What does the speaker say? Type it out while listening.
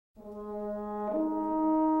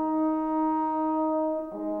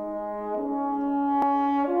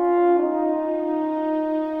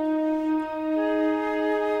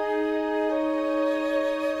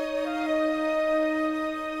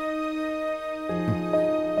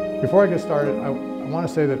Before I get started, I want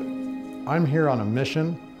to say that I'm here on a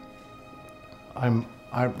mission.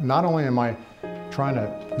 Not only am I trying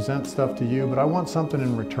to present stuff to you, but I want something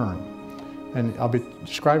in return. And I'll be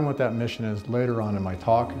describing what that mission is later on in my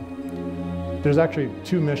talk. There's actually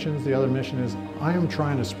two missions. The other mission is I am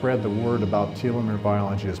trying to spread the word about telomere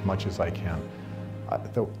biology as much as I can.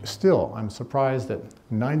 Still, I'm surprised that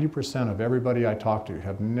 90% of everybody I talk to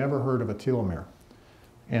have never heard of a telomere.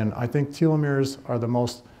 And I think telomeres are the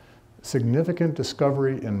most significant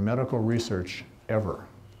discovery in medical research ever.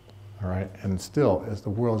 All right, and still, as the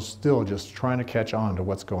world's still just trying to catch on to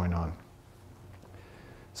what's going on.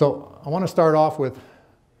 So I want to start off with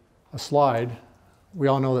a slide. We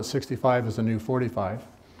all know that 65 is the new 45.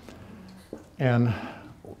 And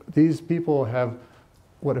these people have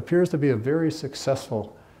what appears to be a very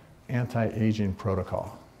successful anti-aging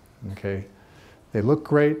protocol. Okay, they look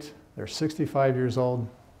great, they're 65 years old,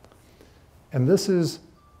 and this is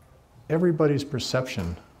everybody's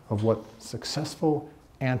perception of what successful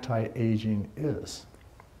anti-aging is.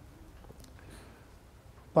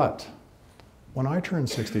 But when I turn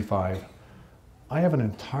 65, I have an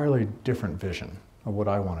entirely different vision of what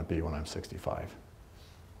I want to be when I'm 65.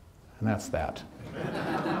 And that's that.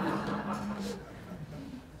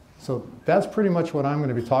 So that's pretty much what I'm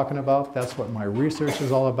going to be talking about. That's what my research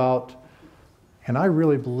is all about. And I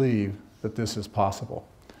really believe that this is possible.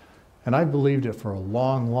 And I've believed it for a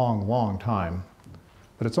long, long, long time.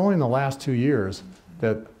 But it's only in the last 2 years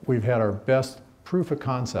that we've had our best proof of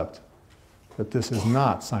concept that this is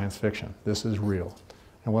not science fiction. This is real.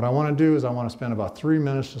 And what I want to do is I want to spend about 3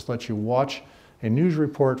 minutes just let you watch a news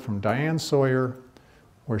report from Diane Sawyer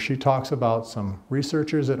where she talks about some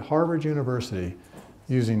researchers at Harvard University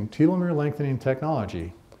using telomere lengthening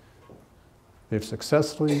technology. They've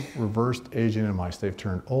successfully reversed aging in mice. They've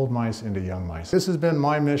turned old mice into young mice. This has been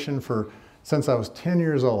my mission since I was 10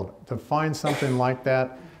 years old, to find something like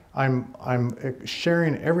that. I'm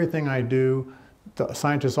sharing everything I do. The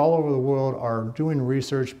scientists all over the world are doing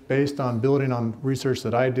research based on building on research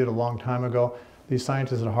that I did a long time ago. These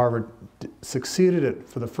scientists at Harvard succeeded at,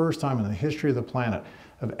 for the first time in the history of the planet,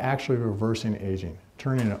 of actually reversing aging,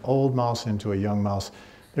 turning an old mouse into a young mouse.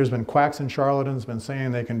 There's been quacks and charlatans been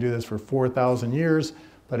saying they can do this for 4,000 years,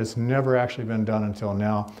 but it's never actually been done until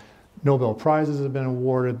now. Nobel Prizes have been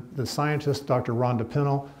awarded. The scientist, Dr. Rhonda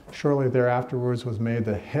Pinell, shortly thereafterwards was made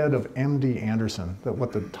the head of MD Anderson,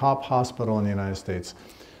 the top hospital in the United States.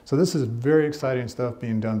 So this is very exciting stuff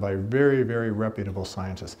being done by very, very reputable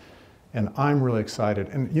scientists. And I'm really excited.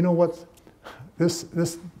 And you know what? This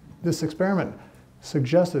experiment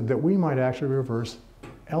suggested that we might actually reverse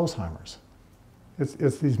Alzheimer's.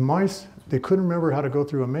 It's these mice, they couldn't remember how to go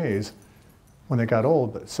through a maze when they got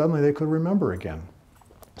old, but suddenly they could remember again,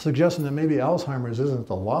 suggesting that maybe Alzheimer's isn't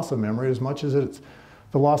the loss of memory as much as it's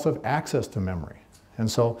the loss of access to memory.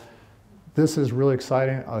 And so this is really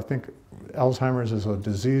exciting. I think Alzheimer's is a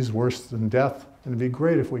disease worse than death, and it'd be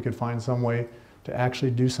great if we could find some way to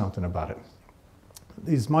actually do something about it.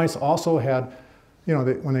 These mice also had, you know,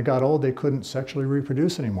 when they got old, they couldn't sexually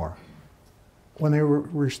reproduce anymore. When they were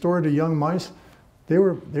restored to young mice, they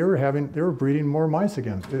were breeding more mice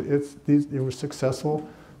again. It was successful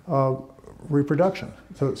reproduction.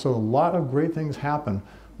 So a lot of great things happen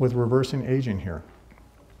with reversing aging here.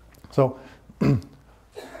 So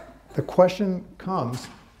the question comes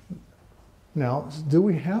now, do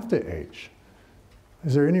we have to age?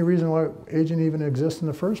 Is there any reason why aging even exists in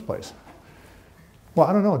the first place? Well,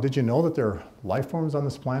 I don't know. Did you know that there are life forms on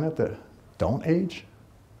this planet that don't age?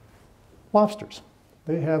 Lobsters.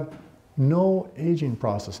 They have no aging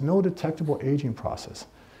process, no detectable aging process.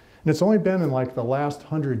 And it's only been in like the last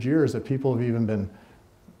 100 years that people have even been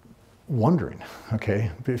wondering,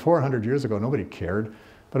 okay? Before 100 years ago, nobody cared.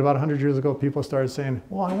 But about 100 years ago, people started saying,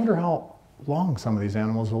 well, I wonder how long some of these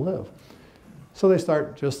animals will live. So they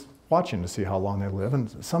start just watching to see how long they live.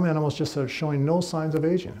 And some animals just are showing no signs of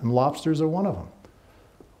aging. And lobsters are one of them.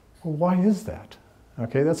 Well, why is that?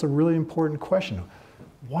 Okay, that's a really important question.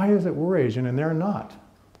 Why is it we're aging and they're not?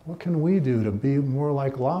 What can we do to be more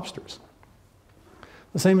like lobsters?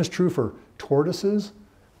 The same is true for tortoises,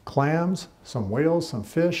 clams, some whales, some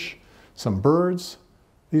fish, some birds.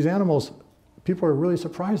 These animals, people are really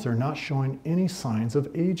surprised they're not showing any signs of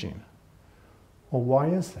aging. Well, why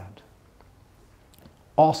is that?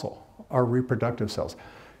 Also, our reproductive cells.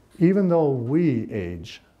 Even though we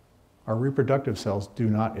age, our reproductive cells do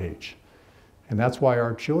not age. And that's why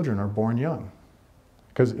our children are born young.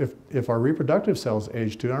 Because if our reproductive cells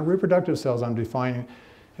age too, and our reproductive cells I'm defining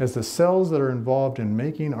as the cells that are involved in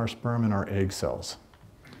making our sperm and our egg cells.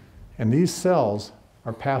 And these cells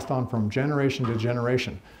are passed on from generation to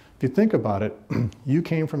generation. If you think about it, you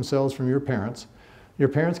came from cells from your parents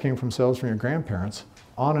came from cells from your grandparents,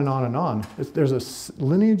 on and on and on. There's a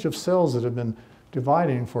lineage of cells that have been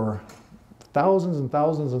dividing for thousands and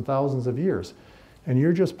thousands and thousands of years. And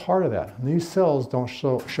you're just part of that. And these cells don't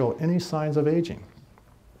show any signs of aging.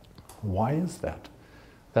 Why is that?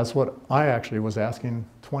 That's what I actually was asking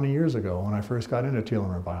 20 years ago when I first got into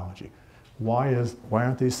telomere biology. Why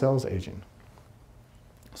aren't these cells aging?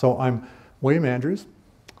 So I'm William Andrews.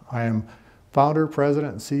 I am founder,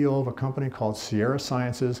 president, and CEO of a company called Sierra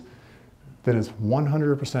Sciences that is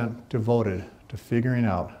 100% devoted to figuring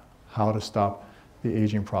out how to stop the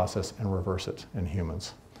aging process and reverse it in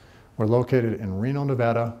humans. We're located in Reno,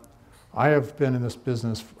 Nevada. I have been in this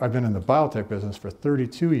business, I've been in the biotech business for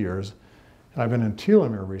 32 years, and I've been in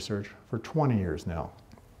telomere research for 20 years now.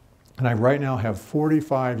 And I right now have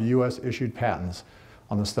 45 US issued patents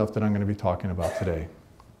on the stuff that I'm going to be talking about today.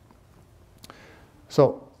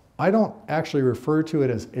 So I don't actually refer to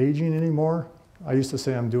it as aging anymore. I used to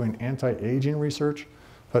say I'm doing anti-aging research,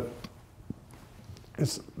 but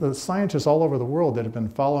it's the scientists all over the world that have been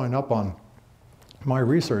following up on my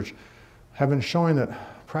research have been showing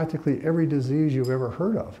that practically every disease you've ever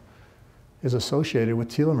heard of is associated with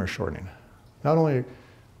telomere shortening. Not only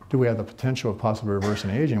do we have the potential of possibly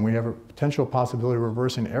reversing aging, we have a potential possibility of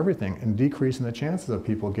reversing everything and decreasing the chances of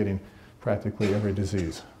people getting practically every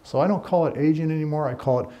disease. So I don't call it aging anymore, I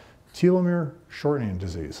call it telomere shortening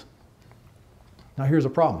disease. Now here's a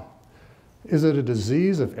problem. Is it a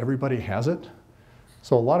disease if everybody has it?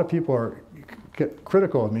 So a lot of people get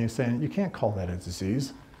critical of me saying, you can't call that a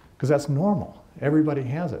disease because that's normal. Everybody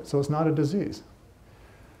has it, so it's not a disease.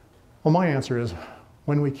 Well, my answer is,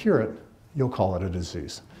 when we cure it, you'll call it a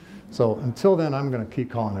disease. So until then, I'm going to keep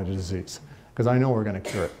calling it a disease because I know we're going to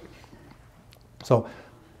cure it. So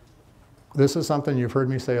this is something you've heard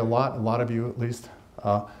me say a lot of you at least.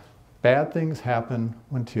 Bad things happen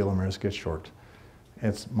when telomeres get short.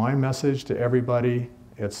 It's my message to everybody.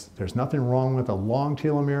 There's nothing wrong with a long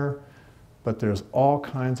telomere, but there's all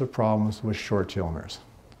kinds of problems with short telomeres.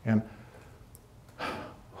 And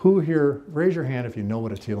who here, raise your hand if you know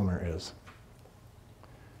what a telomere is.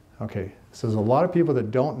 Okay, so there's a lot of people that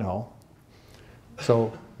don't know.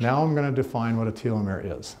 So now I'm going to define what a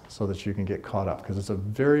telomere is so that you can get caught up, because it's a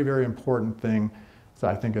very, very important thing. So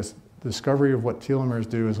I think the discovery of what telomeres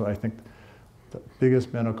do is, I think, the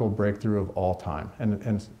biggest medical breakthrough of all time.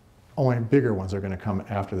 And only bigger ones are going to come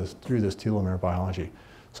after this, through this telomere biology.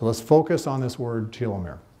 So let's focus on this word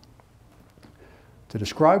telomere. To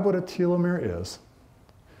describe what a telomere is,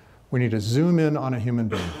 we need to zoom in on a human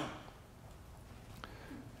being.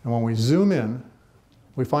 And when we zoom in,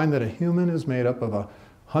 we find that a human is made up of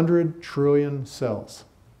 100 trillion cells.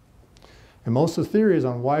 And most of the theories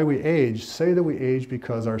on why we age say that we age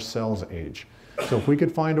because our cells age. So if we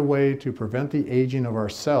could find a way to prevent the aging of our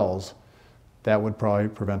cells, that would probably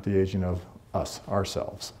prevent the aging of us,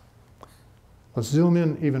 ourselves. Let's zoom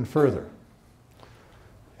in even further.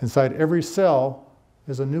 Inside every cell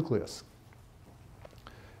is a nucleus.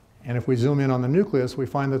 And if we zoom in on the nucleus, we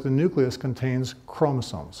find that the nucleus contains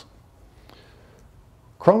chromosomes.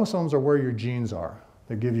 Chromosomes are where your genes are.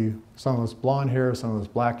 They give you some of us blonde hair, some of us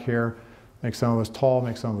black hair, make some of us tall,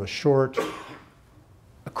 make some of us short.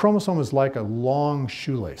 A chromosome is like a long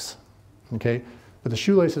shoelace, okay? But the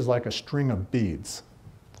shoelace is like a string of beads.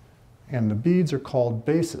 And the beads are called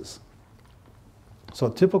bases. So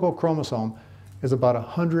a typical chromosome is about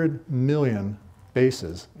 100 million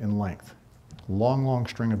bases in length. Long, long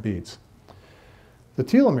string of beads. The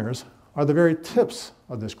telomeres are the very tips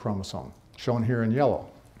of this chromosome, shown here in yellow.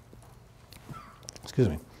 Excuse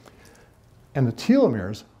me. And the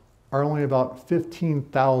telomeres are only about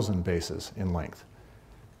 15,000 bases in length,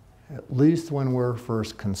 at least when we're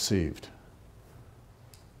first conceived.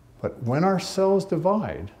 But when our cells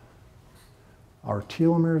divide, our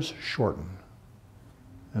telomeres shorten.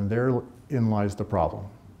 And therein lies the problem.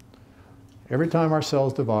 Every time our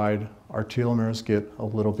cells divide, our telomeres get a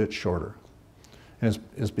little bit shorter. And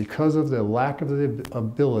it's because of the lack of the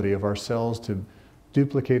ability of our cells to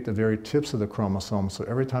duplicate the very tips of the chromosome. So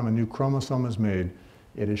every time a new chromosome is made,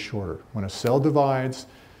 it is shorter. When a cell divides,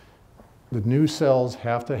 the new cells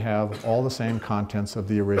have to have all the same contents of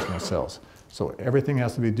the original cells. So everything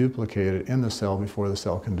has to be duplicated in the cell before the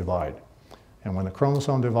cell can divide. And when the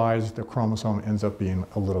chromosome divides, the chromosome ends up being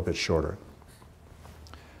a little bit shorter.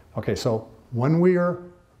 Okay, so when we're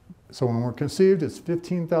conceived, it's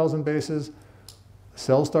 15,000 bases.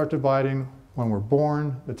 Cells start dividing. When we're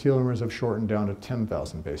born, the telomeres have shortened down to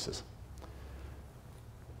 10,000 bases.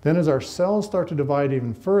 Then as our cells start to divide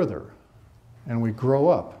even further and we grow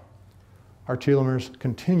up, our telomeres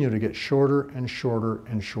continue to get shorter and shorter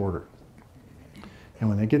and shorter. And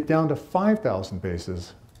when they get down to 5,000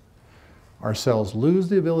 bases, our cells lose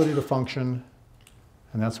the ability to function,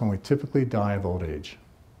 and that's when we typically die of old age.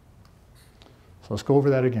 So let's go over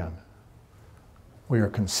that again. We are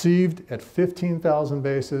conceived at 15,000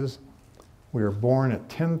 bases, we are born at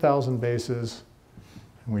 10,000 bases,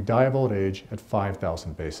 and we die of old age at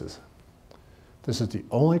 5,000 bases. This is the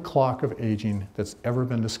only clock of aging that's ever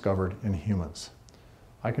been discovered in humans.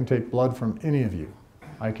 I can take blood from any of you.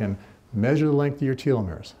 I can measure the length of your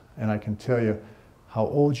telomeres, and I can tell you how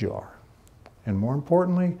old you are. And more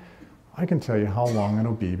importantly, I can tell you how long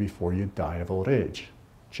it'll be before you die of old age,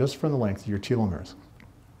 just from the length of your telomeres.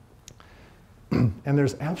 And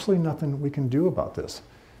there's absolutely nothing we can do about this.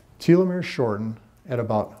 Telomeres shorten at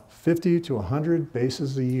about 50 to 100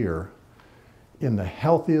 bases a year in the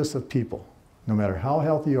healthiest of people. No matter how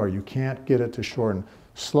healthy you are, you can't get it to shorten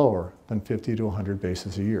slower than 50 to 100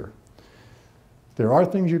 bases a year. There are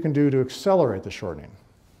things you can do to accelerate the shortening,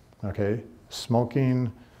 okay?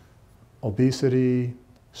 Smoking, obesity,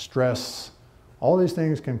 stress, all these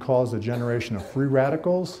things can cause the generation of free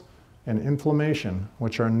radicals and inflammation,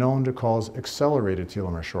 which are known to cause accelerated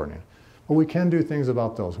telomere shortening. But we can do things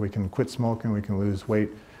about those. We can quit smoking, we can lose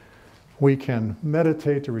weight, we can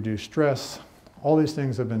meditate to reduce stress. All these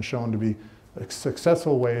things have been shown to be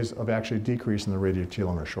successful ways of actually decreasing the rate of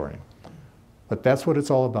telomere shortening. But that's what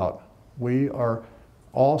it's all about. We are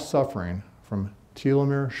all suffering from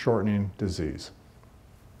telomere shortening disease.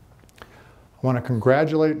 I want to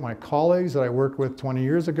congratulate my colleagues that I worked with 20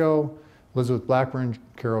 years ago, Elizabeth Blackburn,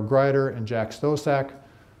 Carol Greider, and Jack Stosak,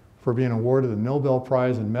 for being awarded the Nobel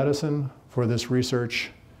Prize in Medicine for this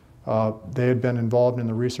research. They had been involved in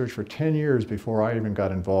the research for 10 years before I even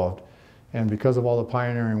got involved. And because of all the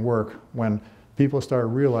pioneering work, when people started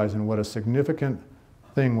realizing what a significant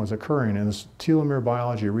thing was occurring in this telomere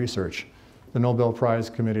biology research, the Nobel Prize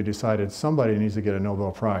Committee decided somebody needs to get a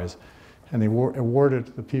Nobel Prize. And they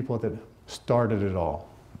awarded the people that started it all.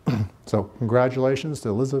 So congratulations to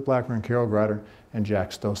Elizabeth Blackburn, Carol Greider, and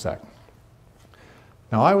Jack Stosak.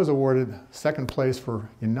 Now I was awarded second place for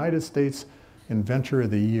United States Inventor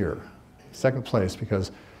of the Year. Second place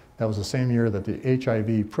because that was the same year that the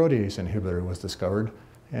HIV protease inhibitor was discovered,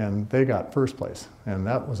 and they got first place. And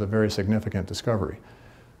that was a very significant discovery.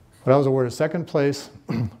 But I was awarded second place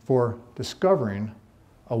for discovering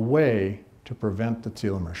a way to prevent the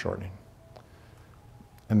telomere shortening.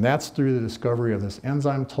 And that's through the discovery of this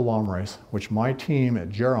enzyme telomerase, which my team at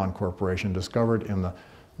Geron Corporation discovered in the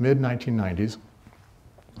mid-1990s.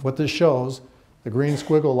 What this shows, the green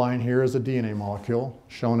squiggle line here is a DNA molecule,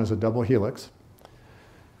 shown as a double helix.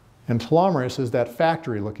 And telomerase is that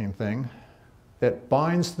factory-looking thing that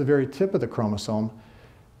binds to the very tip of the chromosome,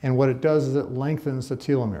 and what it does is it lengthens the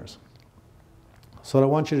telomeres. So what I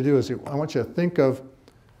want you to do is I want you to think of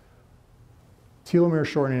telomere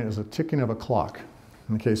shortening as a ticking of a clock.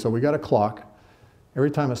 Okay, so we got a clock.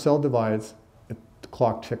 Every time a cell divides, the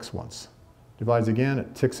clock ticks once. Divides again,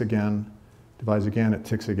 it ticks again. Divides again, it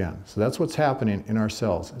ticks again. So that's what's happening in our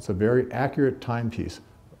cells. It's a very accurate timepiece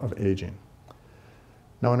of aging.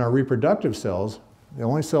 Now in our reproductive cells, the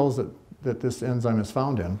only cells that this enzyme is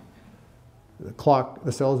found in,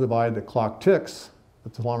 the cells divide, the clock ticks, the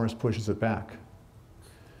telomerase pushes it back.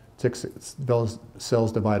 Those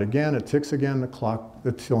cells divide again, it ticks again, the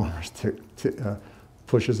telomerase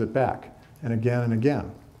pushes it back, and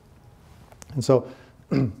again. And so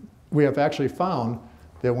we have actually found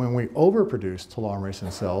that when we overproduce telomerase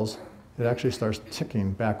in cells, it actually starts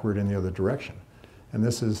ticking backward in the other direction. And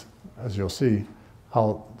this is, as you'll see,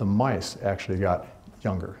 how the mice actually got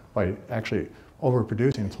younger, by actually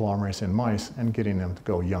overproducing telomerase in mice and getting them to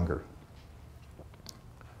go younger.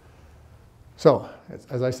 So,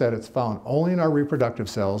 as I said, it's found only in our reproductive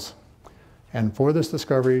cells. And for this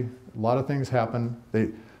discovery, a lot of things happened.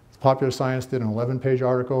 Popular Science did an 11-page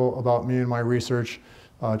article about me and my research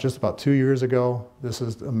just about 2 years ago. This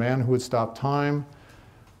is a man who would stop time.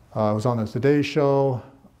 I was on the Today Show.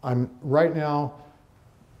 I'm right now,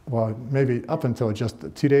 well, maybe up until just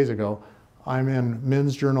 2 days ago, I'm in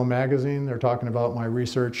Men's Journal magazine. They're talking about my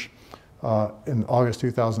research in August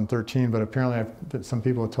 2013, but apparently some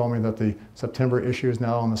people have told me that the September issue is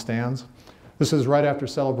now on the stands. This is right after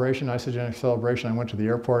Celebration, Isagenesis Celebration. I went to the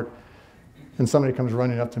airport, and somebody comes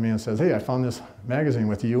running up to me and says, "Hey, I found this magazine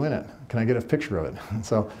with you in it. Can I get a picture of it?" And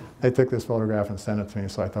so they took this photograph and sent it to me,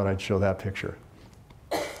 so I thought I'd show that picture.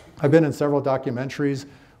 I've been in several documentaries,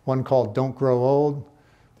 one called Don't Grow Old,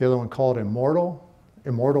 the other one called Immortal.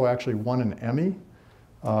 Immortal actually won an Emmy.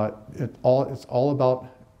 It's all about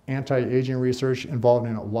anti-aging research involved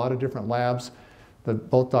in a lot of different labs.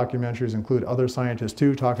 Both documentaries include other scientists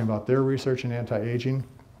too, talking about their research in anti-aging.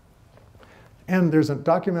 And there's a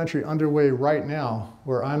documentary underway right now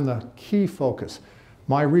where I'm the key focus.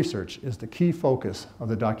 My research is the key focus of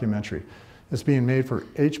the documentary. It's being made for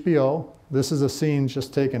HBO. This is a scene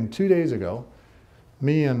just taken 2 days ago.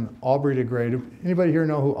 Me and Aubrey de Grey. Anybody here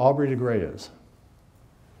know who Aubrey de Grey is?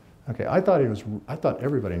 Okay, I thought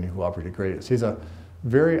everybody knew who Aubrey de Grey is. He's a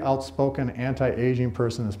very outspoken anti-aging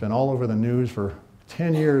person that's been all over the news for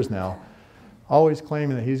 10 years now, always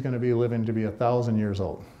claiming that he's going to be living to be 1,000 years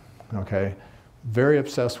old. Okay, very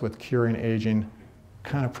obsessed with curing aging,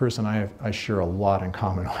 kind of person I share a lot in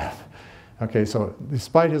common with. Okay, so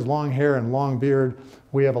despite his long hair and long beard,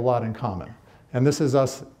 we have a lot in common. And this is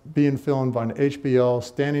us being filmed on HBO,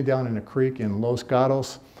 standing down in a creek in Los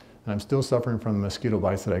Gatos, and I'm still suffering from the mosquito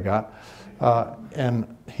bites that I got. And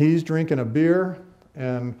he's drinking a beer,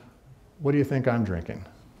 and what do you think I'm drinking?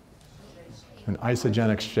 An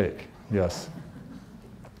Isagenesis shake, yes.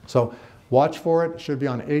 So watch for it. It should be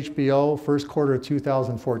on HBO, first quarter of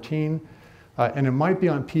 2014. And it might be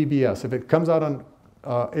on PBS. If it comes out on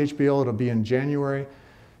HBO, it'll be in January.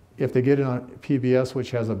 If they get it on PBS,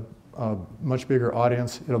 which has a much bigger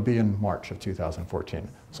audience, it'll be in March of 2014.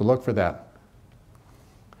 So look for that.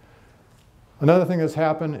 Another thing that's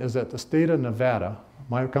happened is that the state of Nevada,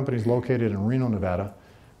 my company's located in Reno, Nevada,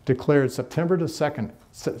 declared September 2nd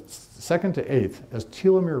to 8th as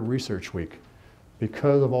Telomere Research Week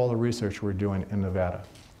because of all the research we're doing in Nevada.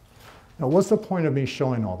 Now, what's the point of me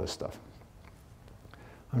showing all this stuff?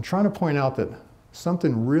 I'm trying to point out that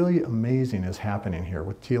something really amazing is happening here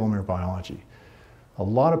with telomere biology. A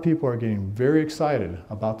lot of people are getting very excited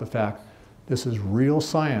about the fact this is real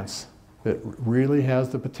science that really has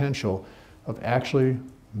the potential of actually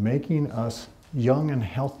making us young and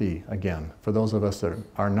healthy again, for those of us that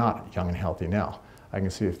are not young and healthy now. I can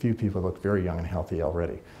see a few people look very young and healthy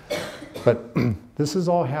already. But this is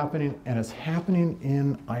all happening, and it's happening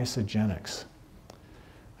in Isagenesis.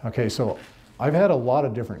 Okay, so I've had a lot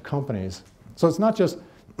of different companies. So it's not just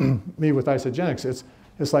me with Isagenesis.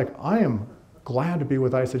 It's like I am glad to be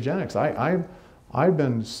with Isagenesis.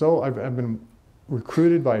 I've been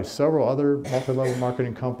recruited by several other multi-level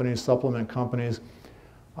marketing companies, supplement companies.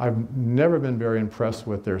 I've never been very impressed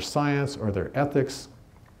with their science or their ethics.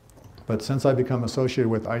 But since I've become associated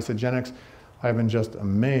with Isagenesis, I've been just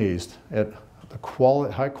amazed at the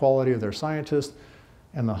high quality of their scientists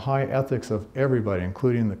and the high ethics of everybody,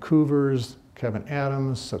 including the Coovers, Kevin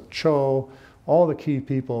Adams, Suk Cho, all the key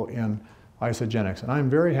people in Isagenesis. And I'm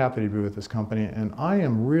very happy to be with this company, and I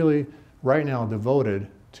am really right now devoted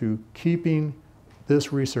to keeping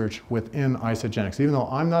this research within Isagenesis. Even though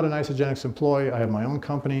I'm not an Isagenesis employee, I have my own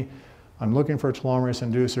company, I'm looking for telomerase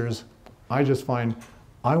inducers, I just find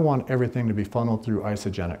I want everything to be funneled through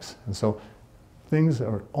Isagenesis. And so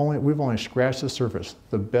we've only scratched the surface.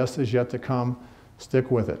 The best is yet to come.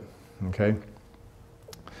 Stick with it, okay?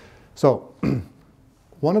 So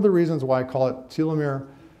one of the reasons why I call it telomere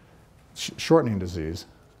shortening disease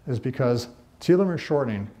is because telomere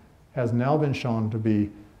shortening has now been shown to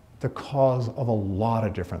be the cause of a lot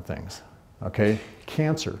of different things, okay?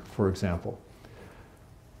 Cancer, for example.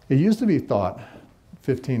 It used to be thought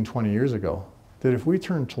 15, 20 years ago that if we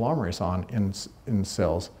turn telomerase on in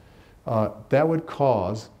cells, that would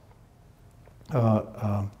cause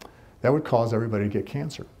everybody to get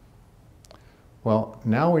cancer. Well,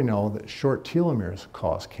 now we know that short telomeres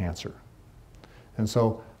cause cancer. And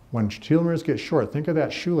so when telomeres get short, think of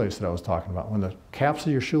that shoelace that I was talking about. When the caps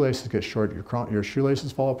of your shoelaces get short, your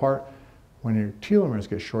shoelaces fall apart. When your telomeres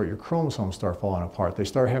get short, your chromosomes start falling apart. They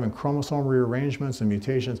start having chromosome rearrangements and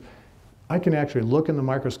mutations. I can actually look in the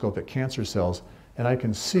microscope at cancer cells, and I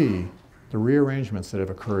can see the rearrangements that have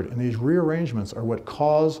occurred. And these rearrangements are what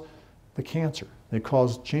cause the cancer. They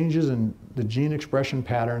cause changes in the gene expression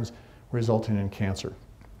patterns resulting in cancer.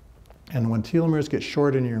 And when telomeres get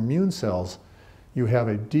short in your immune cells, you have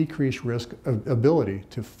a decreased risk of ability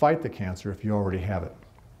to fight the cancer if you already have it.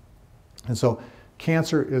 And so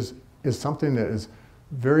cancer is something that is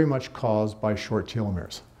very much caused by short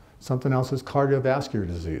telomeres. Something else is cardiovascular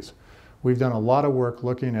disease. We've done a lot of work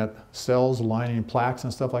looking at cells lining plaques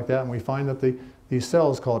and stuff like that, and we find that these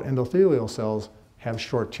cells called endothelial cells have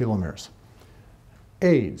short telomeres.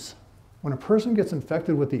 AIDS. When a person gets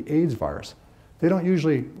infected with the AIDS virus, they don't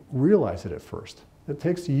usually realize it at first. It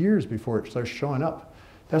takes years before it starts showing up.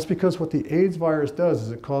 That's because what the AIDS virus does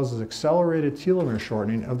is it causes accelerated telomere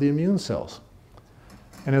shortening of the immune cells.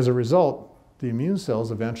 And as a result, the immune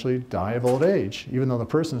cells eventually die of old age, even though the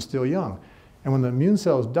person is still young. And when the immune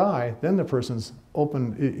cells die, then the person's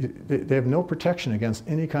they have no protection against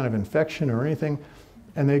any kind of infection or anything,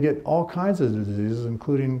 and they get all kinds of diseases,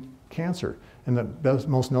 including cancer. And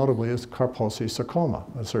most notably is Kaposi sarcoma,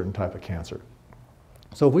 a certain type of cancer.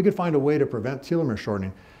 So if we could find a way to prevent telomere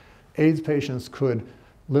shortening, AIDS patients could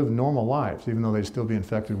live normal lives, even though they'd still be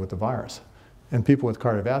infected with the virus. And people with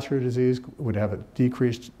cardiovascular disease would have a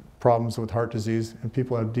decreased problems with heart disease, and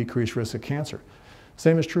people have decreased risk of cancer.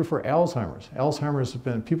 Same is true for Alzheimer's.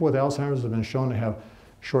 People with Alzheimer's have been shown to have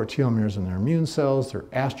short telomeres in their immune cells, their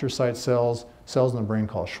astrocyte cells, cells in the brain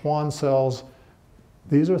called Schwann cells.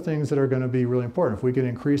 These are things that are going to be really important. If we can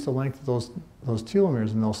increase the length of those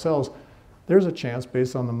telomeres in those cells, there's a chance,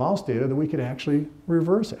 based on the mouse data, that we could actually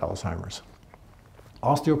reverse Alzheimer's.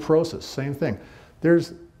 Osteoporosis, same thing.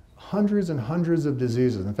 There's hundreds and hundreds of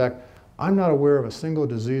diseases. In fact, I'm not aware of a single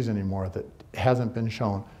disease anymore that hasn't been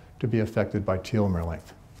shown to be affected by telomere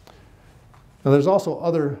length. Now, there's also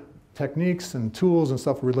other techniques and tools and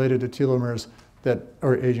stuff related to telomeres that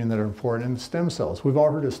are aging that are important, and stem cells. We've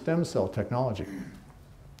all heard of stem cell technology.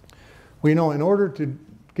 We know in order to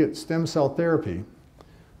get stem cell therapy,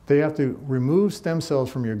 they have to remove stem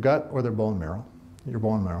cells from your gut or their bone marrow,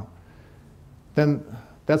 Then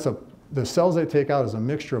the cells they take out is a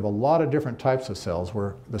mixture of a lot of different types of cells,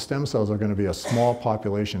 where the stem cells are going to be a small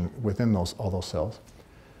population within all those cells.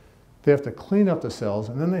 They have to clean up the cells,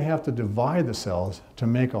 and then they have to divide the cells to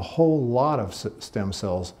make a whole lot of stem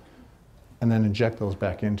cells, and then inject those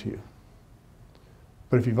back into you.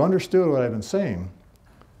 But if you've understood what I've been saying,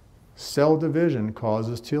 cell division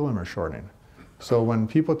causes telomere shortening. So when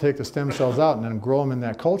people take the stem cells out and then grow them in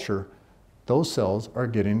that culture, those cells are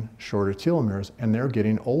getting shorter telomeres, and they're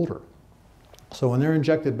getting older. So when they're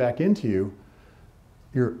injected back into you,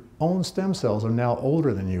 your own stem cells are now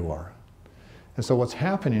older than you are. And so what's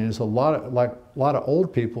happening is a lot of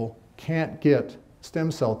old people can't get stem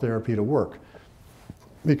cell therapy to work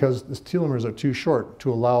because the telomeres are too short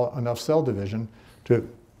to allow enough cell division to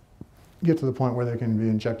get to the point where they can be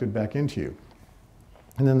injected back into you.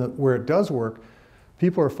 And then where it does work,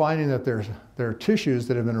 people are finding that their tissues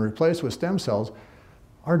that have been replaced with stem cells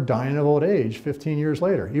are dying of old age 15 years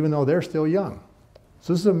later, even though they're still young.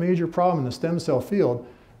 So this is a major problem in the stem cell field,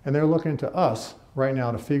 and they're looking to us right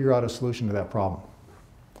now to figure out a solution to that problem.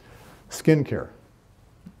 Skin care.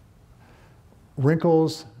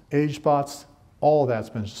 Wrinkles, age spots, all of that's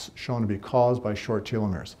been shown to be caused by short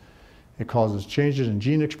telomeres. It causes changes in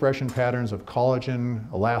gene expression patterns of collagen,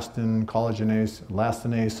 elastin, collagenase,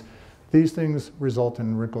 elastinase. These things result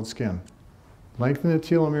in wrinkled skin. Lengthening the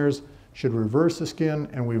telomeres should reverse the skin,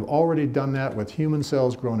 and we've already done that with human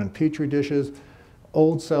cells grown in petri dishes.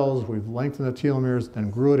 Old cells, we've lengthened the telomeres, then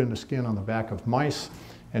grew it into skin on the back of mice,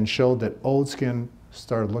 and showed that old skin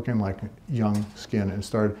started looking like young skin and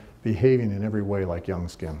started behaving in every way like young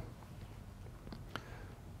skin.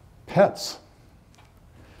 Pets.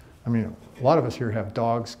 I mean, a lot of us here have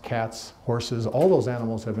dogs, cats, horses. All those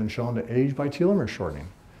animals have been shown to age by telomere shortening.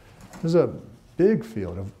 There's a big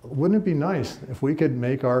field. Wouldn't it be nice if we could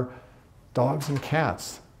make our dogs and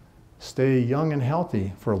cats stay young and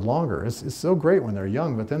healthy for longer? It's so great when they're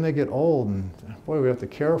young, but then they get old, and boy, we have to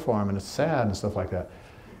care for them, and it's sad and stuff like that.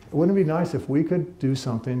 Wouldn't it be nice if we could do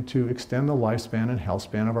something to extend the lifespan and health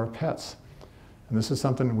span of our pets? And this is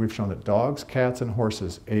something we've shown that dogs, cats, and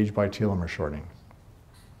horses age by telomere shortening.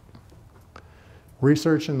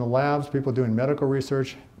 Research in the labs, people doing medical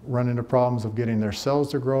research run into problems of getting their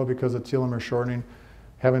cells to grow because of telomere shortening.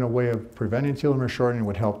 Having a way of preventing telomere shortening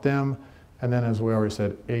would help them. And then, as we already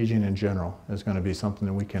said, aging in general is going to be something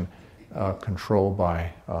that we can control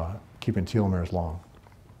by keeping telomeres long.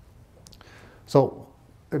 So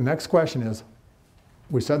the next question is,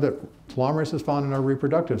 we said that telomerase is found in our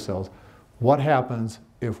reproductive cells. What happens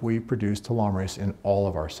if we produce telomerase in all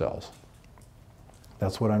of our cells?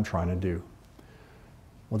 That's what I'm trying to do.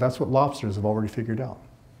 Well, that's what lobsters have already figured out.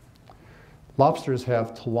 Lobsters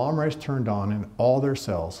have telomerase turned on in all their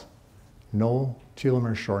cells, no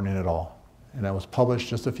telomere shortening at all. And that was published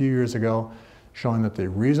just a few years ago, showing that the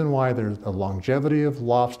reason why the longevity of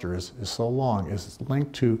lobsters is so long is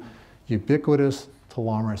linked to ubiquitous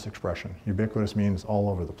telomerase expression. Ubiquitous means all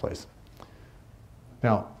over the place.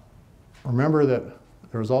 Now, remember that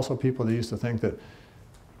there was also people that used to think that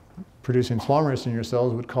producing telomerase in your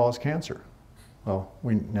cells would cause cancer. Well,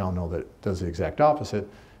 we now know that it does the exact opposite,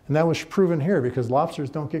 and that was proven here because lobsters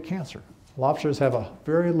don't get cancer. Lobsters have a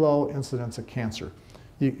very low incidence of cancer.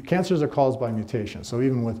 Cancers are caused by mutations, so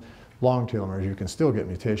even with long telomeres, you can still get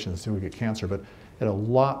mutations, still get cancer, but at a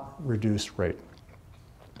lot reduced rate.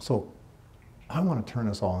 So I want to turn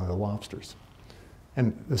us all into lobsters.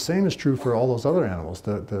 And the same is true for all those other animals,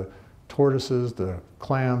 the tortoises, the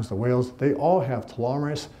clams, the whales. They all have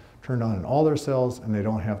telomerase turned on in all their cells, and they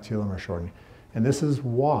don't have telomere shortening. And this is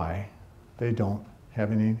why they don't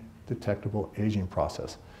have any detectable aging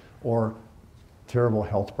process or terrible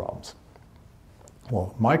health problems.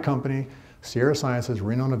 Well, my company, Sierra Sciences,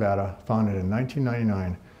 Reno, Nevada, founded in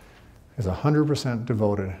 1999, is 100%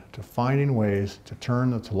 devoted to finding ways to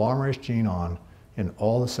turn the telomerase gene on in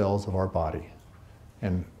all the cells of our body.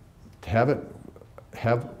 And to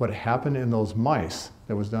have what happened in those mice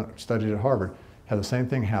that was studied at Harvard, have the same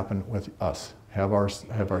thing happen with us. Have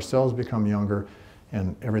our cells become younger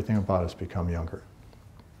and everything about us become younger.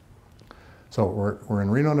 So we're in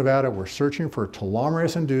Reno, Nevada. We're searching for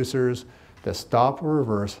telomerase inducers that stop or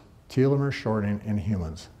reverse telomere shortening in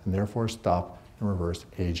humans and therefore stop and reverse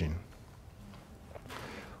aging.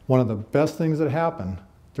 One of the best things that happened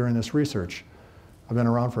during this research, I've been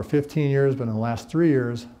around for 15 years, but in the last 3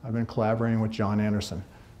 years, I've been collaborating with John Anderson.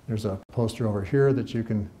 There's a poster over here that you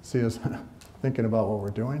can see us thinking about what we're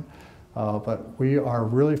doing. But we are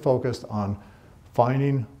really focused on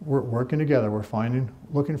we're working together,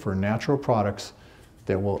 looking for natural products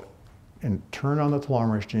that will turn on the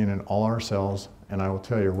telomerase gene in all our cells. And I will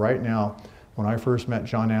tell you right now, when I first met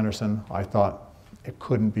John Anderson, I thought it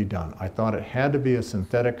couldn't be done. I thought it had to be a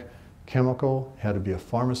synthetic chemical, had to be a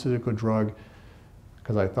pharmaceutical drug,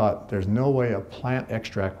 because I thought there's no way a plant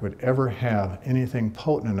extract would ever have anything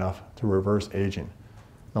potent enough to reverse aging.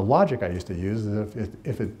 The logic I used to use is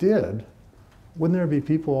if it did, wouldn't there be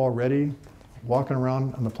people already walking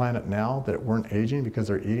around on the planet now that weren't aging because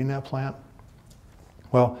they're eating that plant?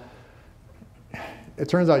 Well, it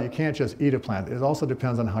turns out you can't just eat a plant. It also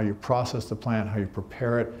depends on how you process the plant, how you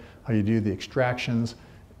prepare it, how you do the extractions.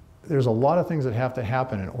 There's a lot of things that have to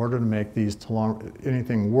happen in order to make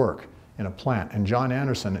anything work in a plant. And John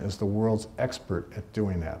Anderson is the world's expert at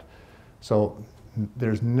doing that. So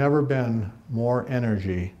there's never been more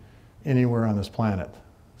energy anywhere on this planet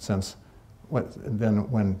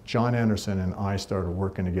than when John Anderson and I started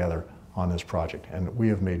working together on this project. And we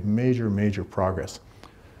have made major, major progress.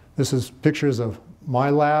 This is pictures of my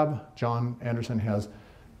lab. John Anderson has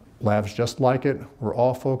labs just like it. We're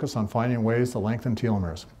all focused on finding ways to lengthen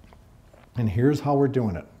telomeres. And here's how we're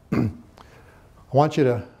doing it. I want you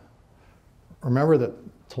to remember that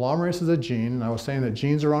telomerase is a gene, and I was saying that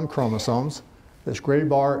genes are on chromosomes. This gray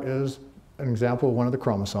bar is an example of one of the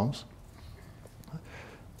chromosomes.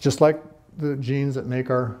 Just like the genes that make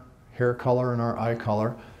our hair color and our eye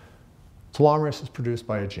color, telomerase is produced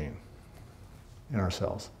by a gene in our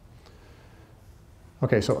cells.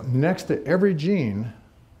 Okay, so next to every gene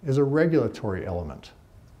is a regulatory element.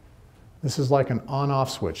 This is like an on-off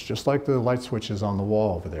switch, just like the light switches on the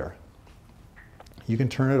wall over there. You can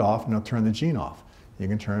turn it off and it'll turn the gene off. You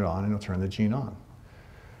can turn it on and it'll turn the gene on.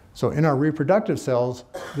 So in our reproductive cells,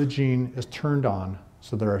 the gene is turned on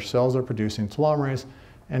so that our cells are producing telomerase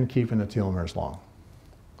and keeping the telomeres long.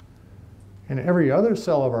 In every other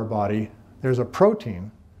cell of our body, there's a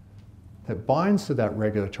protein that binds to that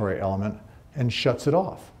regulatory element and shuts it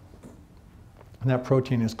off. And that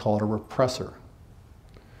protein is called a repressor.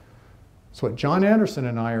 So what John Anderson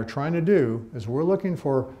and I are trying to do is we're looking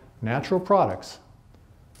for natural products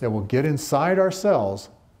that will get inside our cells,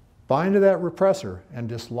 bind to that repressor, and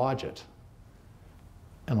dislodge it,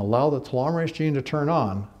 and allow the telomerase gene to turn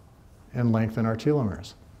on and lengthen our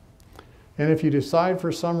telomeres. And if you decide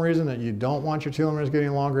for some reason that you don't want your telomeres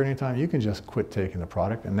getting longer anytime, you can just quit taking the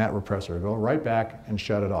product and that repressor will go right back and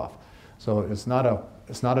shut it off. So it's not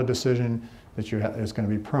a decision that it's going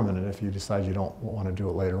to be permanent if you decide you don't want to do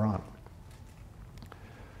it later on.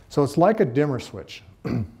 So it's like a dimmer switch.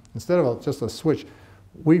 Instead of just a switch,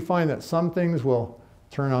 we find that some things will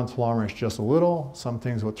turn on telomerase just a little, some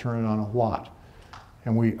things will turn it on a lot.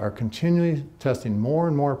 And we are continually testing more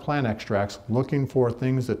and more plant extracts, looking for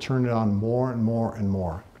things that turn it on more and more and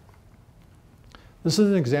more. This is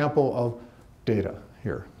an example of data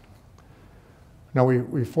here. Now,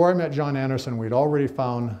 before I met John Anderson, we'd already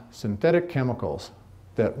found synthetic chemicals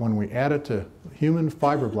that when we add it to human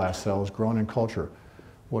fibroblast cells grown in culture,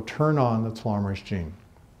 will turn on the telomerase gene.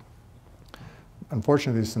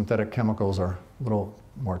 Unfortunately, these synthetic chemicals are a little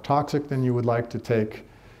more toxic than you would like to take,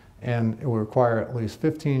 and it will require at least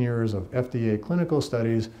 15 years of FDA clinical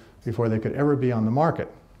studies before they could ever be on the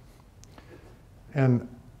market. And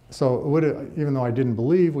so even though I didn't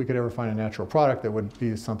believe we could ever find a natural product that would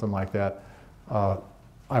be something like that,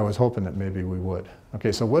 I was hoping that maybe we would.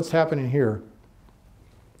 Okay, so what's happening here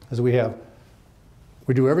is we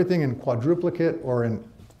do everything in quadruplicate or in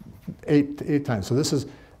eight times. So this is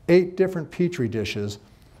 8 different Petri dishes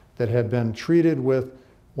that had been treated with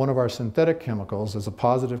one of our synthetic chemicals as a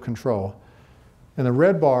positive control. And the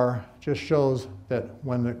red bar just shows that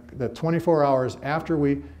when that 24 hours after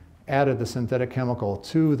we added the synthetic chemical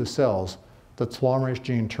to the cells, the telomerase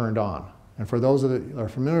gene turned on. And for those that are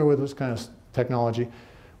familiar with this kind of technology,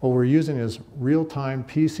 what we're using is real-time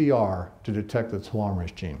PCR to detect the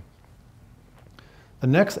telomerase gene. The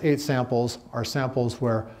next 8 samples are samples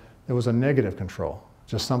where there was a negative control,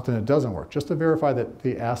 just something that doesn't work, just to verify that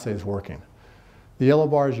the assay is working. The yellow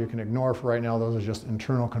bars you can ignore for right now. Those are just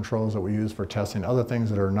internal controls that we use for testing other things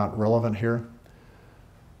that are not relevant here.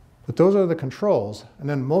 But those are the controls, and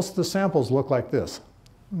then most of the samples look like this.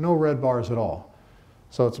 No red bars at all.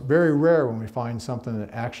 So it's very rare when we find something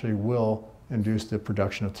that actually will induce the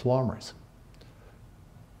production of telomerase.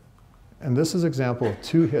 And this is an example of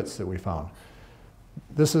 2 hits that we found.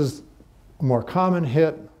 This is a more common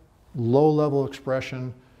hit, low-level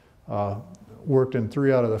expression, worked in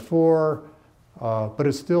 3 out of the 4, but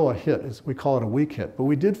it's still a hit. We call it a weak hit. But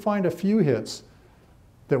we did find a few hits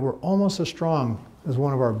that were almost as strong as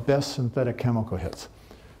one of our best synthetic chemical hits.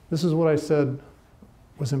 This is what I said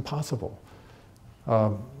was impossible.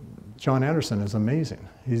 John Anderson is amazing.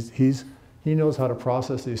 He knows how to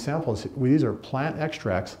process these samples. These are plant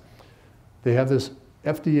extracts. They have this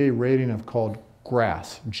FDA rating of called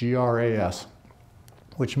GRAS, G-R-A-S,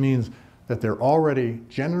 which means that they're already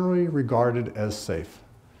generally regarded as safe.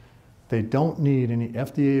 They don't need any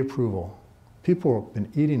FDA approval. People have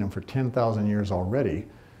been eating them for 10,000 years already,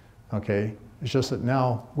 okay? It's just that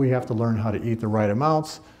now we have to learn how to eat the right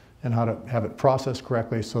amounts and how to have it processed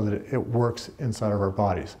correctly so that it works inside of our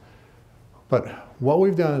bodies. But what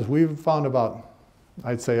we've done is we've found about,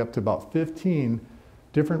 I'd say up to about 15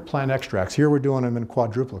 different plant extracts. Here we're doing them in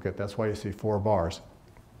quadruplicate. That's why you see 4 bars.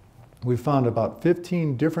 We've found about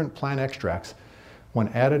 15 different plant extracts, when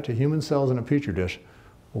added to human cells in a petri dish,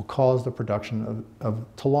 will cause the production of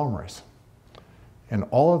telomerase. And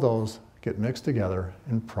all of those get mixed together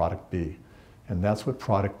in product B. And that's what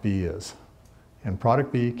product B is. And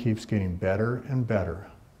product B keeps getting better and better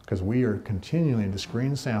because we are continuing to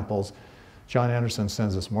screen samples. John Anderson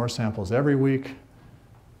sends us more samples every week.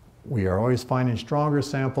 We are always finding stronger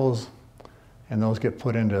samples, and those get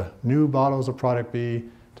put into new bottles of product B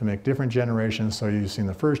to make different generations. So you've seen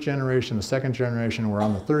the first generation, the second generation, we're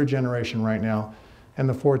on the 3rd generation right now, and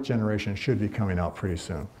the 4th generation should be coming out pretty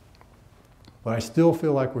soon. But I still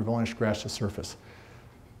feel like we've only scratched the surface.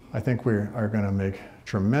 I think we are going to make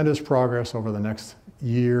tremendous progress over the next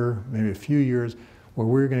year, maybe a few years, where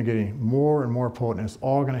we're going to get more and more potent. It's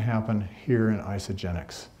all going to happen here in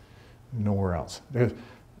Isagenesis, nowhere else.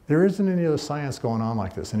 There isn't any other science going on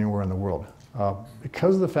like this anywhere in the world.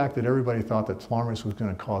 Because of the fact that everybody thought that telomerase was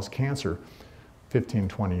going to cause cancer 15,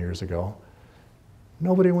 20 years ago,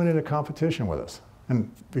 nobody went into competition with us. And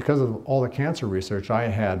because of all the cancer research I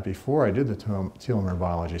had before I did the telomere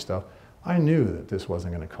biology stuff, I knew that this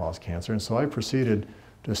wasn't going to cause cancer. And so I proceeded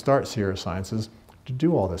to start Sierra Sciences to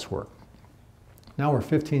do all this work. Now we're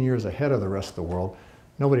 15 years ahead of the rest of the world.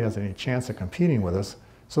 Nobody has any chance of competing with us.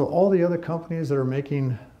 So all the other companies that are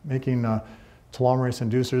making telomerase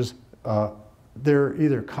inducers, they're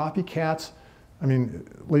either copycats. I mean,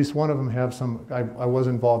 at least one of them have some. I was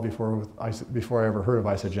involved before I ever heard of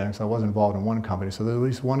Isagenesis. I was involved in one company, so there's at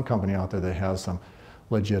least one company out there that has some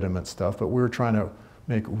legitimate stuff. But we're trying to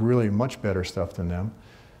make really much better stuff than them.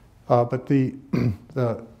 But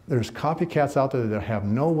there's copycats out there that have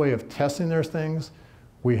no way of testing their things.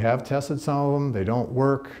 We have tested some of them. They don't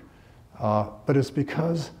work. But it's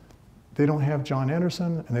because they don't have John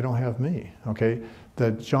Anderson and they don't have me, okay?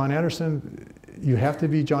 John Anderson, you have to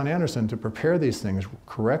be John Anderson to prepare these things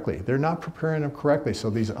correctly. They're not preparing them correctly, so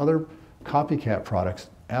these other copycat products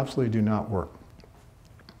absolutely do not work.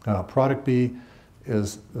 Product B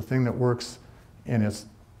is the thing that works, and it's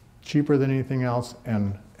cheaper than anything else,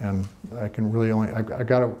 and I can really I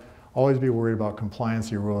gotta always be worried about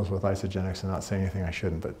compliancy rules with Isagenesis and not saying anything I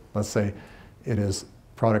shouldn't, but let's say it is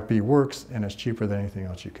product B works and it's cheaper than anything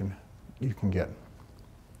else you can get.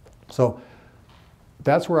 So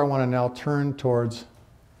that's where I want to now turn towards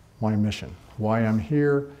my mission, why I'm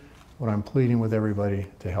here, what I'm pleading with everybody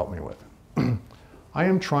to help me with. I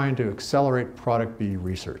am trying to accelerate product B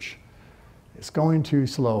research. It's going too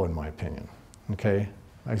slow in my opinion, okay?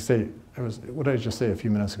 What did I just say a few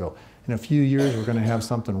minutes ago? In a few years we're going to have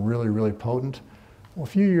something really, really potent. Well, a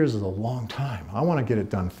few years is a long time. I want to get it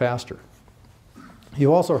done faster.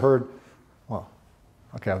 You also heard, well,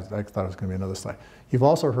 okay, I thought it was going to be another slide. You've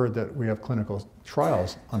also heard that we have clinical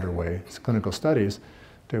trials underway, clinical studies,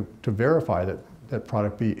 to verify that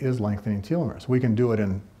product B is lengthening telomeres. We can do it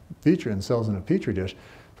in cells in a petri dish,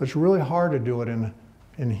 but it's really hard to do it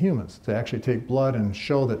in humans, to actually take blood and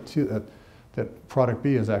show that product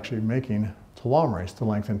B is actually making telomerase to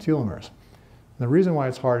lengthen telomeres. And the reason why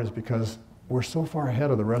it's hard is because we're so far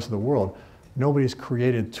ahead of the rest of the world. nobody's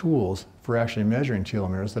created tools for actually measuring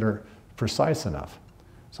telomeres that are precise enough.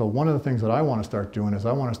 So one of the things that I want to start doing is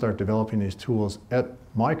I want to start developing these tools at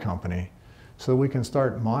my company so that we can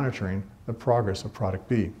start monitoring the progress of product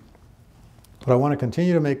B. But I want to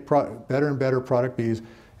continue to make better and better product Bs,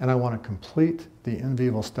 and I want to complete the in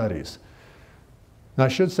vivo studies. Now I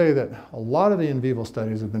should say that a lot of the in vivo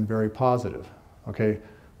studies have been very positive. Okay?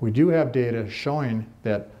 We do have data showing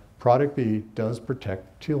that product B does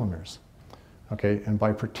protect telomeres. Okay? And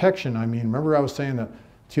by protection, I mean, remember I was saying that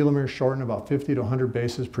telomeres shorten about 50 to 100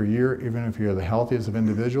 bases per year, even if you're the healthiest of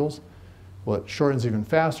individuals. Well, it shortens even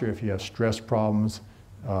faster if you have stress problems,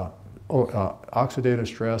 oxidative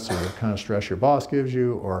stress, or the kind of stress your boss gives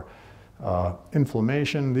you, or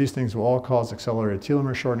inflammation. These things will all cause accelerated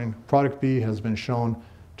telomere shortening. Product B has been shown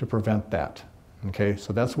to prevent that. Okay,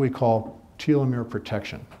 so that's what we call telomere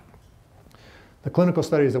protection. The clinical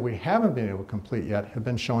studies that we haven't been able to complete yet have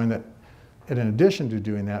been showing that, in addition to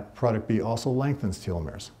doing that, product B also lengthens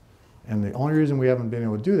telomeres. And the only reason we haven't been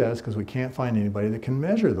able to do that is because we can't find anybody that can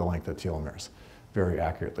measure the length of telomeres very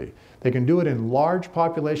accurately. They can do it in large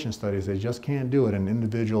population studies, they just can't do it in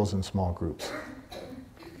individuals and small groups.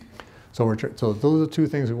 So those are the two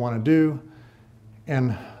things we want to do.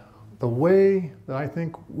 And the way that I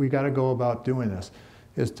think we got to go about doing this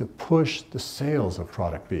is to push the sales of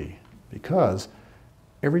product B, because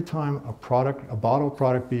every time a bottle of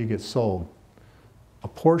product B gets sold, a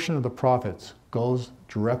portion of the profits goes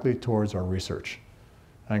directly towards our research.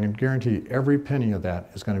 And I can guarantee every penny of that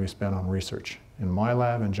is going to be spent on research in my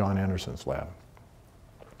lab and John Anderson's lab.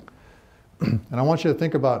 And I want you to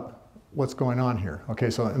think about what's going on here. Okay,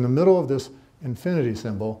 so in the middle of this infinity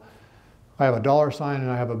symbol, I have a $ sign and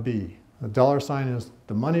I have a B. The $ sign is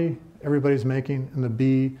the money everybody's making, and the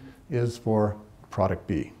B is for product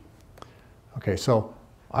B. Okay, so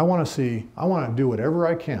I want to do whatever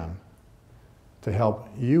I can to help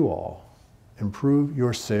you all improve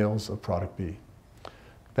your sales of product B.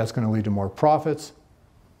 That's going to lead to more profits,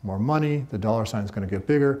 more money, the $ sign is going to get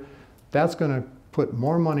bigger. That's going to put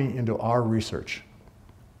more money into our research.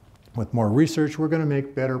 With more research, we're going to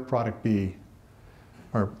make better product B,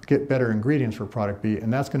 or get better ingredients for product B,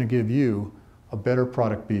 and that's going to give you a better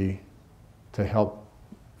product B to help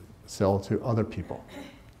sell to other people.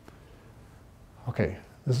 Okay,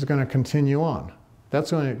 this is going to continue on.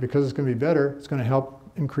 That's going to, because it's going to be better, it's going to help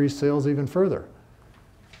increase sales even further.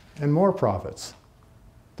 And more profits.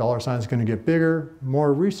 $ sign is going to get bigger,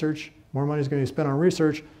 more research, more money is going to be spent on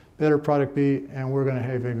research, better product B, and we're going to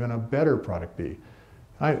have even a better product B.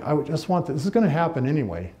 I just want this is going to happen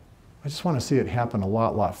anyway. I just want to see it happen a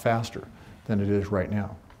lot faster than it is right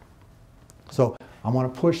now. So I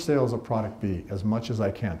want to push sales of product B as much as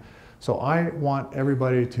I can. So I want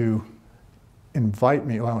everybody to invite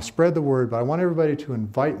me, well, I'll spread the word, but I want everybody to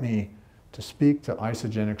invite me to speak to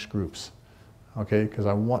Isagenesis groups. Okay, because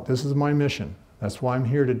this is my mission. That's why I'm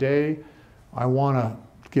here today. I want to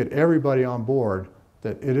get everybody on board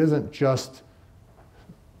that it isn't just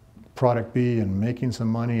product B and making some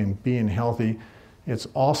money and being healthy. It's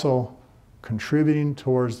also contributing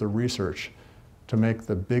towards the research to make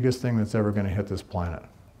the biggest thing that's ever going to hit this planet.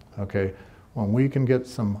 Okay, when we can get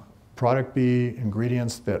some product B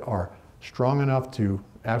ingredients that are strong enough to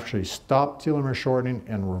actually stop telomere shortening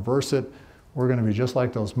and reverse it, we're going to be just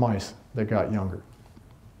like those mice that got younger.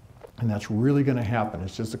 And that's really going to happen.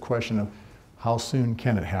 It's just a question of how soon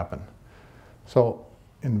can it happen. So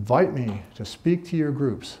invite me to speak to your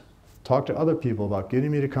groups. Talk to other people about getting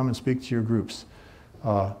me to come and speak to your groups.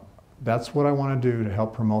 That's what I want to do to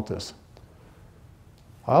help promote this.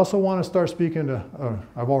 I also want to start speaking to,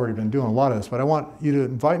 I've already been doing a lot of this, but I want you to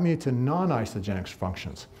invite me to non-Isagenesis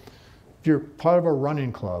functions. If you're part of a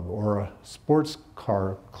running club or a sports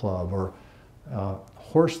car club or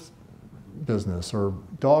horse business or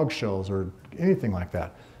dog shows or anything like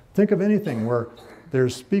that, think of anything where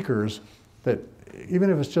there's speakers that, even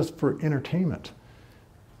if it's just for entertainment,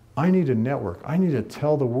 I need to network. I need to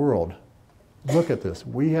tell the world, look at this.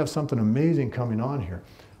 We have something amazing coming on here.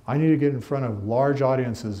 I need to get in front of large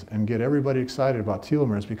audiences and get everybody excited about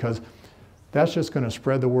telomeres, because that's just going to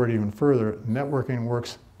spread the word even further. Networking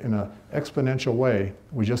works in an exponential way.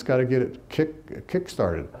 We just got to get it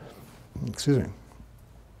kick-started. Excuse me.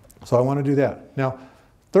 So I want to do that. Now,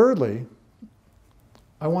 thirdly,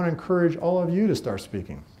 I want to encourage all of you to start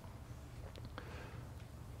speaking.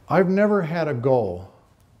 I've never had a goal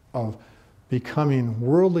of becoming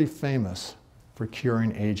worldly famous for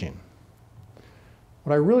curing aging.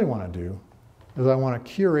 What I really want to do is I want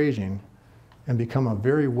to cure aging and become a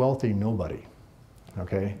very wealthy nobody,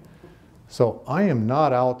 okay? So I am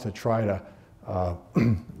not out to try to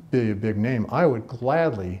be a big name. I would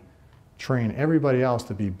gladly train everybody else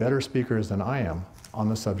to be better speakers than I am on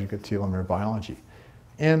the subject of telomere biology.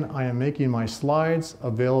 And I am making my slides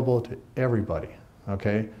available to everybody,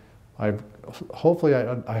 okay? I hope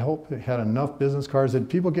I had enough business cards.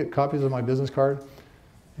 Did people get copies of my business card?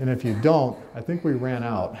 And if you don't, I think we ran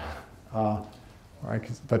out.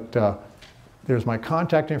 There's my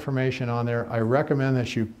contact information on there. I recommend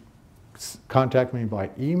that you contact me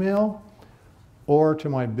by email or to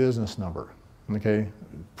my business number, okay?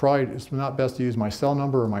 Probably it's not best to use my cell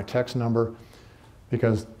number or my text number,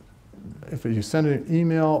 because if you send an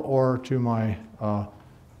email or to my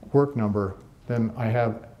work number, then I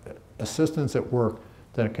have assistants at work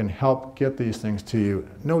that can help get these things to you,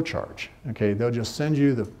 no charge, okay? They'll just send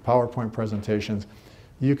you the PowerPoint presentations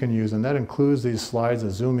you can use, and that includes these slides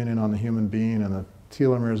of zooming in on the human being and the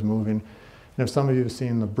telomeres moving. And if some of you have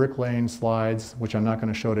seen the bricklaying slides, which I'm not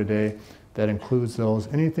going to show today, that includes those.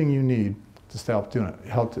 Anything you need to help doing it,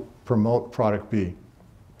 help to promote product B.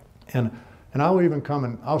 And I'll even come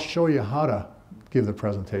and I'll show you how to give the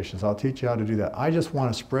presentations. I'll teach you how to do that. I just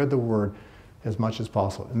want to spread the word as much as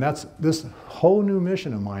possible. And that's this whole new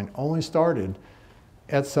mission of mine only started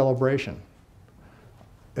at Celebration.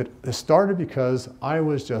 It started because I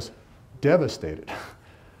was just devastated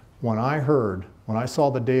when I saw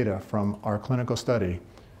the data from our clinical study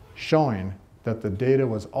showing that the data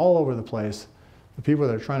was all over the place. The people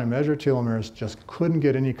that are trying to measure telomeres just couldn't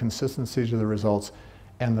get any consistency to the results,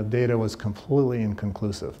 and the data was completely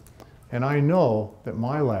inconclusive. And I know that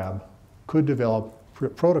my lab could develop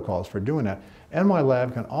protocols for doing that, and my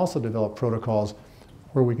lab can also develop protocols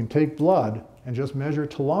where we can take blood and just measure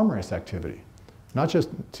telomerase activity. Not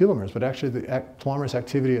just telomeres, but actually the telomerase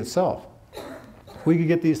activity itself. If we could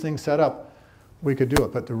get these things set up, we could do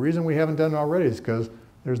it. But the reason we haven't done it already is because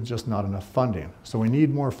there's just not enough funding. So we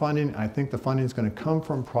need more funding. I think the funding is going to come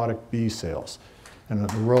from product B sales and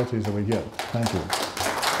the royalties that we get. Thank you.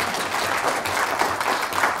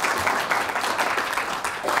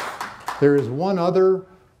 There is one other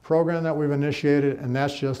program that we've initiated, and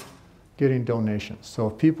that's just getting donations. So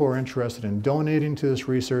if people are interested in donating to this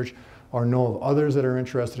research or know of others that are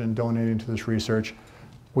interested in donating to this research,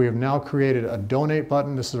 we have now created a donate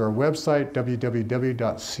button. This is our website,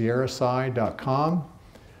 www.sierrasci.com.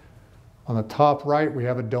 On the top right, we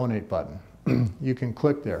have a donate button. You can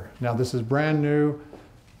click there. Now this is brand new.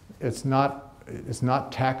 It's not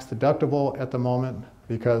tax deductible at the moment,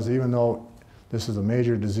 because even though this is a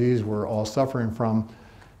major disease we're all suffering from,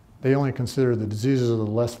 they only consider the diseases of the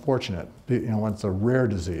less fortunate, when it's a rare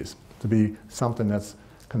disease, to be something that's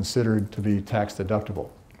considered to be tax deductible.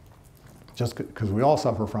 Just because we all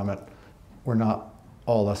suffer from it, we're not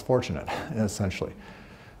all less fortunate, essentially.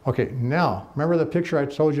 Okay, now, remember the picture I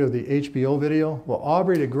told you of the HBO video? Well,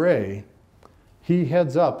 Aubrey de Grey, he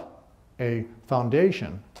heads up a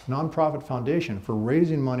foundation, nonprofit foundation, for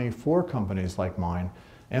raising money for companies like mine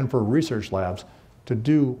and for research labs to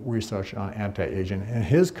do research on anti-aging. And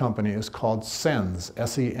his company is called SENS,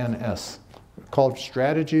 S-E-N-S, called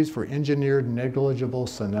Strategies for Engineered Negligible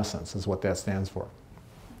Senescence is what that stands for.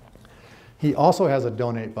 He also has a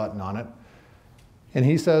donate button on it, and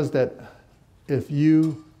he says that if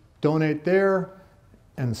you donate there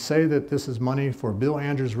and say that this is money for Bill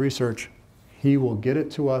Andrews' research, he will get it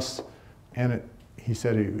to us, and he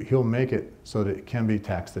said he'll make it so that it can be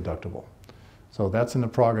tax deductible. So that's in the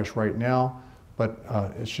progress right now, but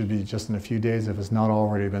it should be just in a few days if it's not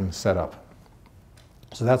already been set up.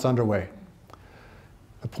 So that's underway.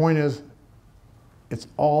 The point is, it's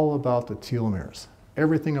all about the telomeres.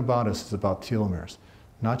 Everything about us is about telomeres.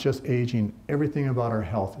 Not just aging, everything about our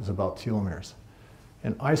health is about telomeres.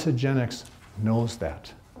 And Isagenesis knows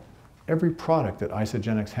that. Every product that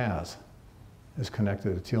Isagenesis has is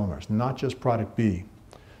connected to telomeres, not just product B.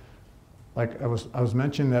 Like I was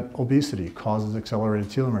mentioning that obesity causes accelerated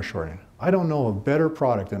telomere shortening. I don't know a better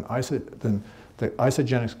product than the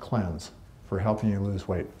Isagenesis cleanse for helping you lose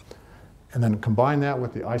weight. And then combine that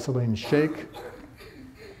with the isolene shake.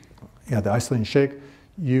 Yeah, the isolene shake,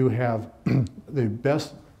 you have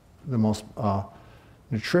the most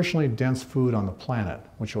nutritionally dense food on the planet,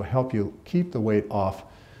 which will help you keep the weight off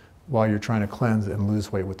while you're trying to cleanse and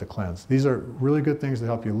lose weight with the cleanse. These are really good things to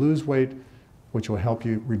help you lose weight, which will help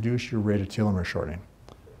you reduce your rate of telomere shortening.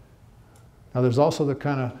 Now there's also the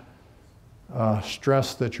kind of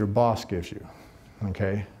stress that your boss gives you,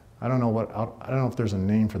 okay? I don't know if there's a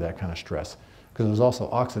name for that kind of stress, because there's also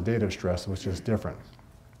oxidative stress, which is different.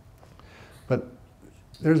 But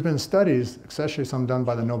there's been studies, especially some done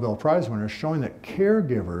by the Nobel Prize winners, showing that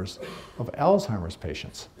caregivers of Alzheimer's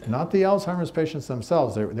patients, not the Alzheimer's patients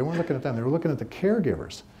themselves, they weren't looking at them, they were looking at the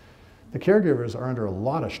caregivers. The caregivers are under a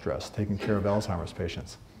lot of stress taking care of Alzheimer's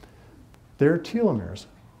patients. their telomeres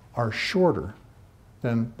are shorter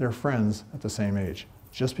than their friends at the same age,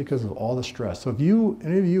 just because of all the stress. So if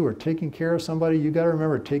any of you are taking care of somebody, you got to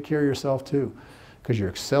remember to take care of yourself too, because you're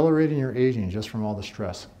accelerating your aging just from all the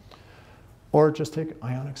stress. Or just take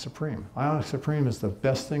Ionic Supreme. Ionic Supreme is the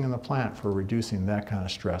best thing in the plant for reducing that kind of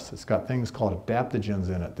stress. It's got things called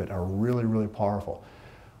adaptogens in it that are really, really powerful.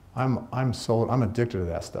 I'm addicted to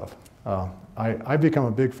that stuff. I've become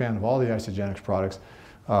a big fan of all the Isagenesis products.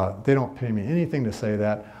 They don't pay me anything to say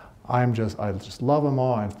that. I just love them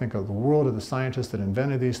all. I think of the world of the scientists that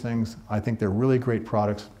invented these things. I think they're really great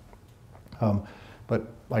products. But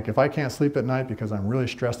like if I can't sleep at night because I'm really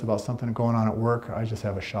stressed about something going on at work, I just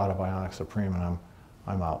have a shot of Ionic Supreme and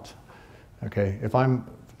I'm out. Okay, if I'm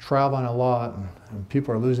traveling a lot and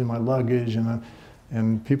people are losing my luggage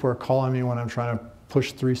and people are calling me when I'm trying to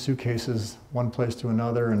push 3 suitcases one place to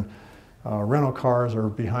another and rental cars are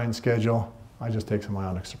behind schedule, I just take some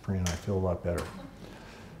Ionic Supreme and I feel a lot better.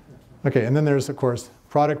 Okay, and then there's of course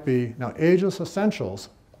Product B. Now Ageless Essentials,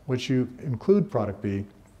 which you include Product B,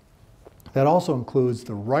 that also includes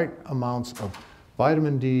the right amounts of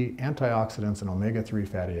vitamin D, antioxidants, and omega-3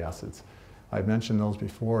 fatty acids. I've mentioned those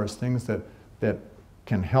before as things that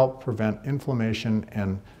can help prevent inflammation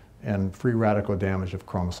and free radical damage of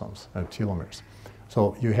chromosomes, telomeres.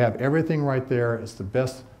 So you have everything right there. It's the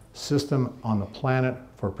best system on the planet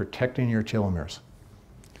for protecting your telomeres.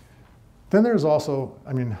 Then there's also,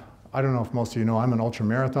 I mean, I don't know if most of you know, I'm an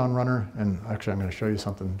ultramarathon runner, and actually I'm going to show you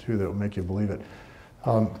something too that will make you believe it.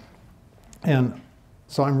 And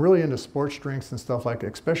so I'm really into sports drinks and stuff like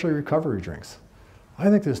that, especially recovery drinks. I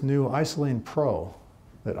think this new Isolane Pro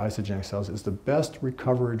that Isagenesis sells is the best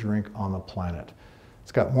recovery drink on the planet.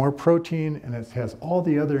 It's got more protein and it has all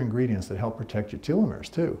the other ingredients that help protect your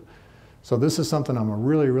telomeres too. So this is something I'm a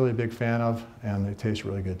really, really big fan of, and it tastes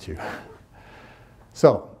really good too.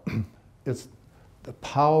 So it's the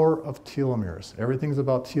power of telomeres. Everything's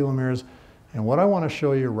about telomeres. And what I want to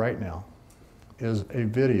show you right now is a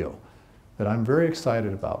video that I'm very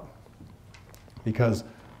excited about, because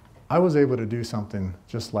I was able to do something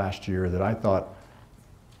just last year that I thought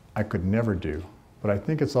I could never do. But I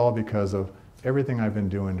think it's all because of everything I've been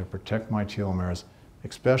doing to protect my telomeres,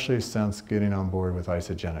 especially since getting on board with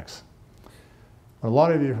Isagenesis. A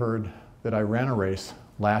lot of you heard that I ran a race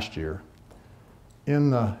last year in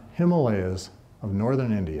the Himalayas of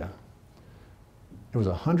northern India. It was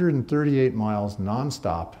 138 miles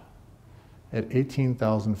nonstop at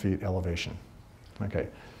 18,000 feet elevation. Okay,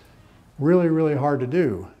 really, really hard to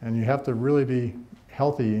do, and you have to really be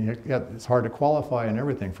healthy, and it's hard to qualify and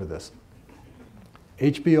everything for this.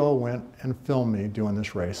 HBO went and filmed me doing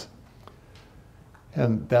this race,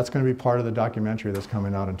 and that's going to be part of the documentary that's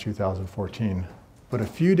coming out in 2014. But a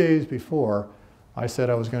few days before, I said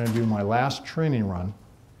I was going to do my last training run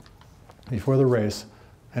before the race,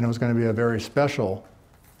 and it was going to be a very special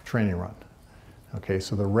training run. Okay,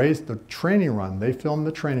 so the training run, they filmed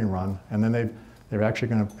the training run, and then they're actually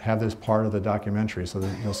going to have this part of the documentary, so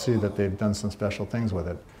that you'll see that they've done some special things with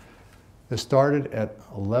it. It started at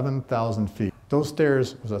 11,000 feet. Those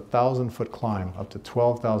stairs was a 1,000-foot climb up to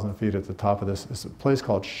 12,000 feet at the top of this. It's a place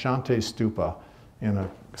called Shanti Stupa in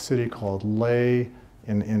a city called Leh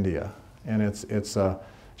in India. And it's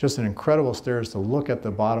just an incredible stairs to look at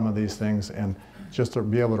the bottom of these things and just to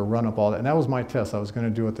be able to run up all that. And that was my test. I was going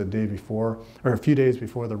to do it the day before, or a few days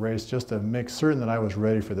before the race, just to make certain that I was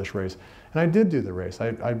ready for this race. And I did do the race.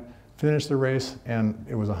 I finished the race, and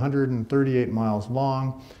it was 138 miles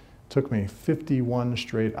long. It took me 51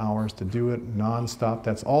 straight hours to do it, nonstop.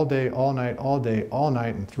 That's all day, all night, all day, all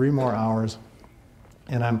night, and 3 more hours.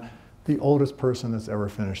 And I'm the oldest person that's ever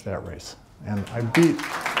finished that race. And I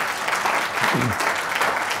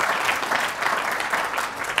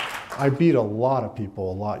beat a lot of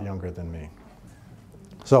people a lot younger than me.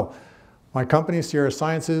 So my company, Sierra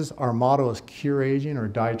Sciences, our motto is cure aging or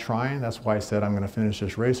die trying. That's why I said I'm going to finish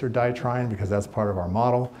this race or die trying, because that's part of our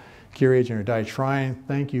motto. Cure aging or die trying.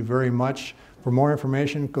 Thank you very much. For more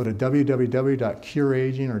information, go to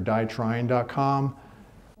www.cureagingordietrying.com.